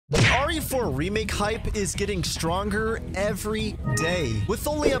RE4 Remake hype is getting stronger every day. With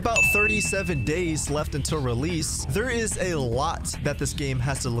only about 37 days left until release, there is a lot that this game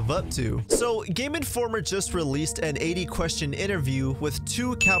has to live up to. So Game Informer just released an 80-question interview with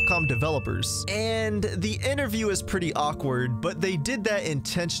 2 Capcom developers. And the interview is pretty awkward, but they did that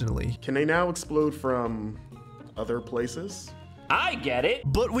intentionally. Can they now explode from other places? I get it.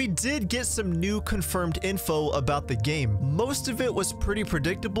 But we did get some new confirmed info about the game. Most of it was pretty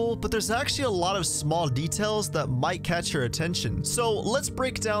predictable, but there's actually a lot of small details that might catch your attention. So let's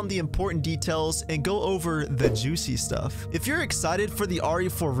break down the important details and go over the juicy stuff. If you're excited for the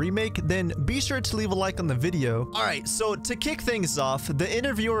RE4 Remake, then be sure to leave a like on the video. Alright, so to kick things off, the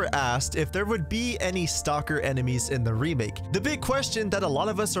interviewer asked if there would be any stalker enemies in the remake. The big question that a lot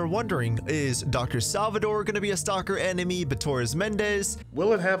of us are wondering is Dr. Salvador going to be a stalker enemy, Batora's Mendez?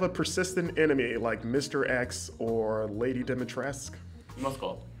 Will it have a persistent enemy like Mr. X or Lady Dimitrescu? います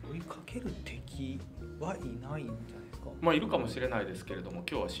か？追いかける敵はいないんじゃないですか。まあいるかもしれないですけれども、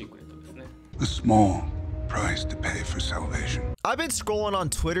今日はシークレットですね。 A small price to pay for salvation. I've been scrolling on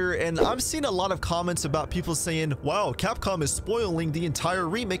Twitter and I've seen a lot of comments about people saying, wow, Capcom is spoiling the entire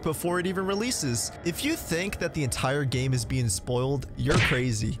remake before it even releases. If you think that the entire game is being spoiled, you're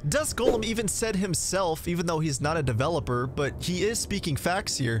crazy. Dust Golem even said himself, even though he's not a developer, but he is speaking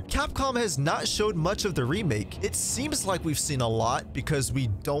facts here, Capcom has not showed much of the remake. It seems like we've seen a lot because we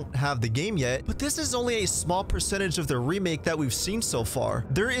don't have the game yet, but this is only a small percentage of the remake that we've seen so far.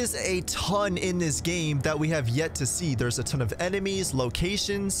 There is a ton in this game that we have yet to see. There's a ton of enemies,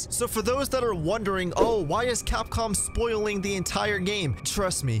 locations. So for those that are wondering, oh, why is Capcom spoiling the entire game?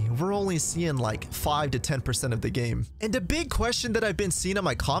 Trust me, we're only seeing like 5 to 10% of the game. And a big question that I've been seeing in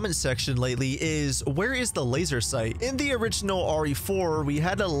my comment section lately is, where is the laser sight? In the original RE4, we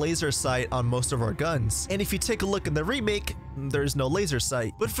had a laser sight on most of our guns. And if you take a look in the remake, there's no laser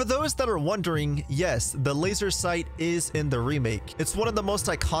sight. But for those that are wondering, yes, the laser sight is in the remake. It's one of the most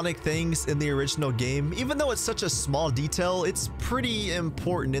iconic things in the original game. Even though it's such a small detail, it's pretty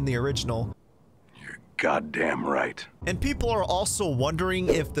important in the original. You're goddamn right. And people are also wondering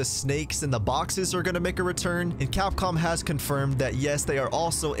if the snakes in the boxes are going to make a return, and Capcom has confirmed that yes, they are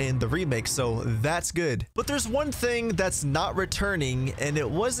also in the remake, so that's good. But there's one thing that's not returning, and it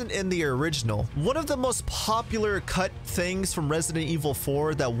wasn't in the original. One of the most popular cut things from Resident Evil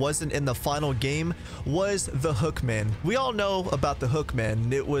 4 that wasn't in the final game was the Hookman. We all know about the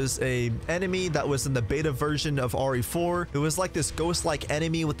Hookman. It was an enemy that was in the beta version of RE4. It was like this ghost-like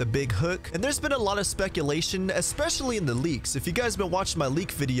enemy with a big hook, and there's been a lot of speculation, especially in the leaks. If you guys have been watching my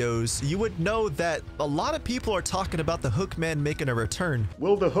leak videos, you would know that a lot of people are talking about the Hookman making a return.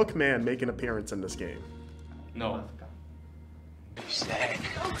 Will the Hookman make an appearance in this game? No.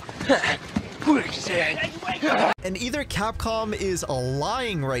 And either Capcom is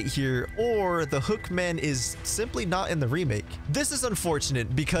lying right here, or the Hookman is simply not in the remake. This is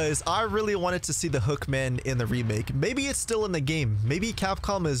unfortunate because I really wanted to see the Hookman in the remake. Maybe it's still in the game. Maybe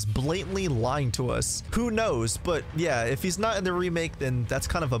Capcom is blatantly lying to us. Who knows? But yeah, if he's not in the remake, then that's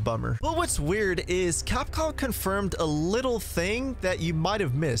kind of a bummer. But what's weird is Capcom confirmed a little thing that you might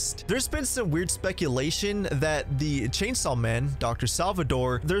have missed. There's been some weird speculation that the Chainsaw Man, Dr.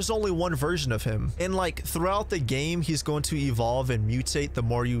 Salvador, there's only one version of him. And like throughout the game, he's going to evolve and mutate the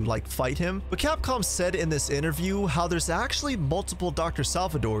more you like fight him. But Capcom said in this interview how there's actually multiple Dr.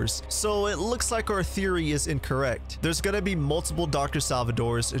 Salvadors. So it looks like our theory is incorrect. There's gonna be multiple Dr.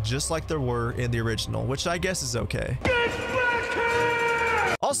 Salvadors just like there were in the original, which I guess is okay.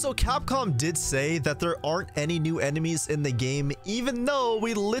 Also, Capcom did say that there aren't any new enemies in the game, even though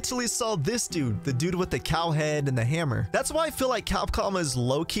we literally saw this dude, the dude with the cow head and the hammer. That's why I feel like Capcom is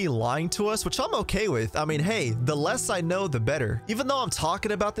low-key lying to us, which I'm okay with. I mean, hey, the less I know, the better. Even though I'm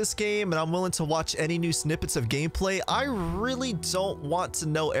talking about this game and I'm willing to watch any new snippets of gameplay, I really don't want to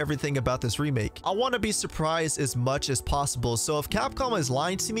know everything about this remake. I want to be surprised as much as possible. So if Capcom is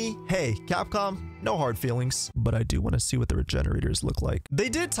lying to me, hey, Capcom, no hard feelings, but I do want to see what the regenerators look like. They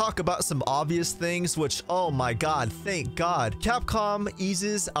did talk about some obvious things, which, oh my god, thank god. Capcom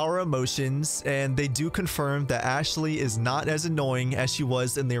eases our emotions, and they do confirm that Ashley is not as annoying as she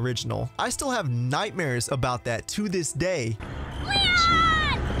was in the original. I still have nightmares about that to this day.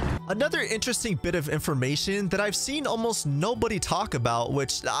 Another interesting bit of information that I've seen almost nobody talk about,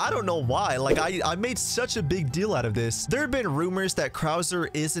 which I don't know why. Like, I made such a big deal out of this. There have been rumors that Krauser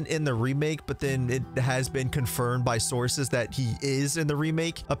isn't in the remake, but then it has been confirmed by sources that he is in the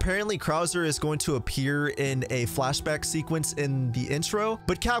remake. Apparently, Krauser is going to appear in a flashback sequence in the intro,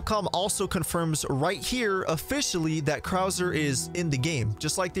 but Capcom also confirms right here officially that Krauser is in the game.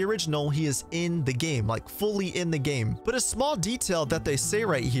 Just like the original, he is in the game, like fully in the game. But a small detail that they say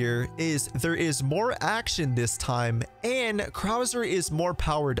right here here is there is more action this time and Krauser is more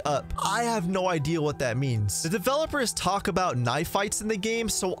powered up. I have no idea what that means. The developers talk about knife fights in the game,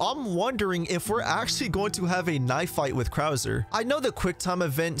 so I'm wondering if we're actually going to have a knife fight with Krauser. I know the QuickTime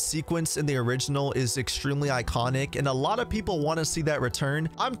event sequence in the original is extremely iconic and a lot of people want to see that return.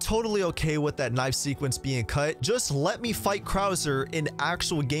 I'm totally okay with that knife sequence being cut. Just let me fight Krauser in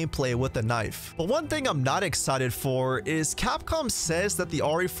actual gameplay with a knife. But one thing I'm not excited for is Capcom says that the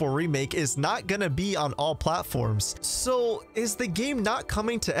RE4 Remake is not gonna be on all platforms. So is the game not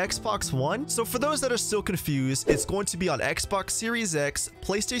coming to Xbox One? So for those that are still confused, it's going to be on Xbox Series X,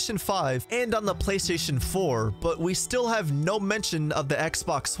 PlayStation 5, and on the PlayStation 4, but we still have no mention of the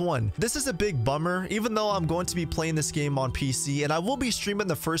Xbox One. This is a big bummer, even though I'm going to be playing this game on PC and I will be streaming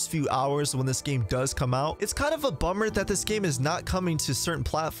the first few hours when this game does come out. It's kind of a bummer that this game is not coming to certain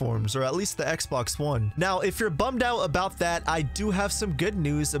platforms, or at least the Xbox One. Now, if you're bummed out about that, I do have some good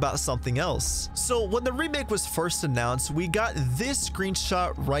news about something else. So when the remake was first announced, we got this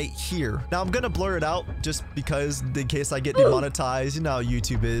screenshot right here. Now I'm gonna blur it out just because in case I get demonetized, you know how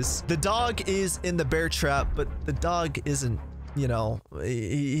YouTube is. The dog is in the bear trap, but the dog isn't, you know,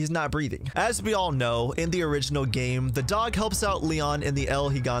 he's not breathing. As we all know, in the original game, the dog helps out Leon in the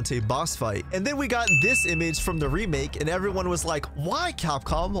El Gigante boss fight. And then we got this image from the remake and everyone was like, why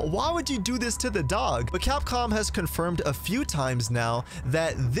Capcom? Why would you do this to the dog? But Capcom has confirmed a few times now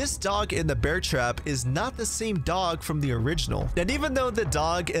that this dog in the bear trap is not the same dog from the original. And even though the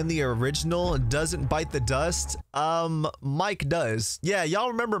dog in the original doesn't bite the dust, Mike does. Yeah, y'all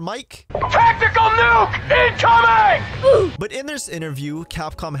remember Mike? Tactical nuke incoming! But in this interview,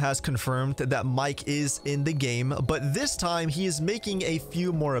 Capcom has confirmed that Mike is in the game, but this time he is making a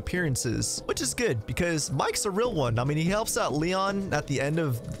few more appearances, which is good because Mike's a real one. I mean, he helps out Leon at the end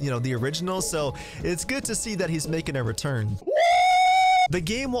of, you know, the original, so it's good to see that he's making a return. The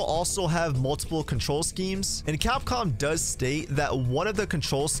game will also have multiple control schemes, and Capcom does state that one of the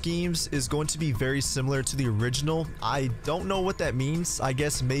control schemes is going to be very similar to the original. I don't know what that means. I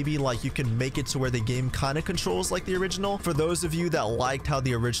guess maybe like you can make it to where the game kind of controls like the original. For those of you that liked how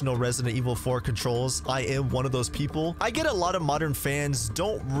the original Resident Evil 4 controls, I am one of those people. I get a lot of modern fans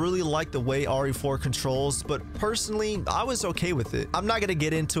don't really like the way RE4 controls, but personally, I was okay with it. I'm not going to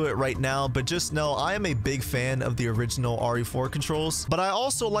get into it right now, but just know I am a big fan of the original RE4 controls, but I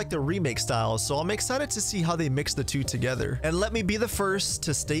also like the remake style, so I'm excited to see how they mix the two together. And let me be the first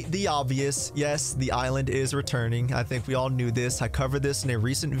to state the obvious. Yes, the island is returning. I think we all knew this. I covered this in a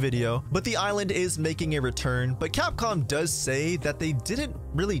recent video, but the island is making a return. But Capcom does say that they didn't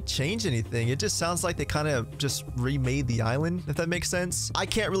really change anything. It just sounds like they kind of just remade the island, if that makes sense. I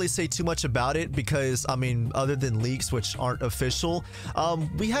can't really say too much about it because, I mean, other than leaks, which aren't official,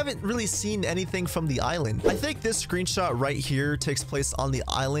 we haven't really seen anything from the island. I think this screenshot right here takes place on the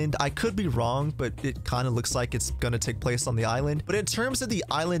island. I could be wrong, but it kind of looks like it's going to take place on the island. But in terms of the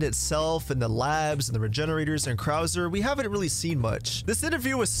island itself and the labs and the regenerators and Krauser, we haven't really seen much. This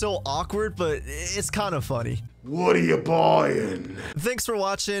interview was so awkward, but it's kind of funny. What are you buying? Thanks for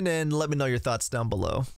watching and let me know your thoughts down below.